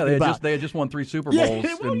are you talking about? They had just won 3 Super Bowls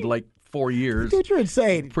in like 4 years. Dude, you're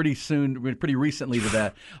insane. Pretty recently to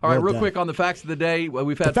that. All right, real quick on the facts of the day.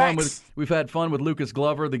 We've had fun with Lucas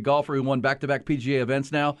Glover, the golfer who won back-to-back PGA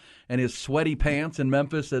events now, and his sweaty pants in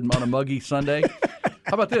Memphis on a muggy Sunday.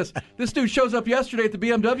 How about this? This dude shows up yesterday at the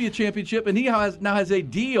BMW Championship, and he now has a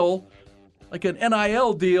deal, like an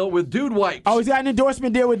NIL deal with Dude Wipes. Oh, he's got an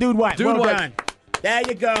endorsement deal with Dude Wipes. Dude Wipes. Done. There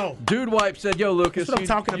you go. Dude Wipes said, "Yo, Lucas, you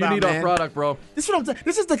need our product, bro." This is what I'm saying.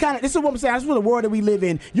 This is what I'm saying. This is the world that we live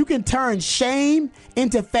in. You can turn shame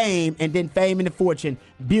into fame, and then fame into fortune.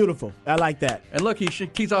 Beautiful. I like that. And look, he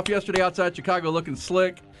keys off yesterday outside Chicago, looking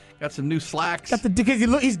slick. Got some new slacks.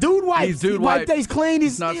 Because he's Dude Wipes. He's Dude Wipes. He's clean.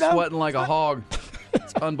 He's not sweating like a hog.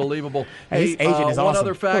 It's unbelievable. Hey, his agent is awesome. One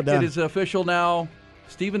other fact that is official now: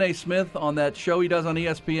 Stephen A. Smith on that show he does on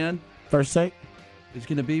ESPN. First Take is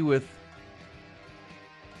going to be with.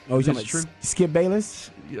 Oh, he's talking about Skip Bayless?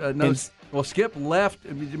 No. Well, Skip left.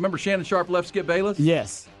 Remember Shannon Sharp left Skip Bayless?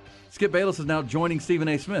 Yes. Skip Bayless is now joining Stephen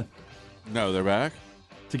A. Smith. No, they're back?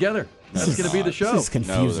 Together. That's going to be the show. This is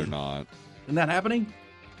confusing. No, they're not. Isn't that happening?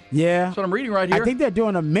 Yeah. That's what I'm reading right here. I think they're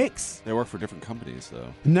doing a mix. They work for different companies,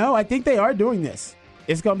 though. No, I think they are doing this.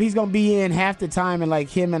 He's gonna be in half the time, and like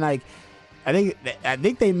him and like I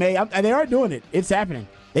think they are doing it. It's happening.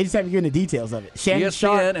 They just haven't given the details of it. ESPN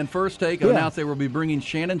Sharp and First Take announced they will be bringing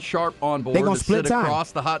Shannon Sharp on board to sit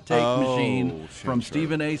across the hot take machine from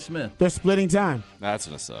Stephen A. Smith. They're splitting time. That's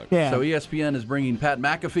going to suck. Yeah. So ESPN is bringing Pat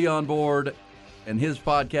McAfee on board and his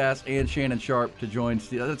podcast and Shannon Sharp to join. That's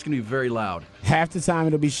going to be very loud. Half the time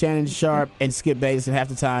it'll be Shannon Sharp and Skip Bayless, and half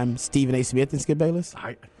the time Stephen A. Smith and Skip Bayless?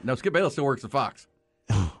 No, Skip Bayless still works at Fox.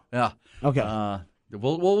 Yeah. Okay.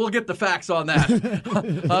 We'll get the facts on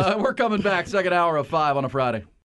that. We're coming back, second hour of 5 on a Friday.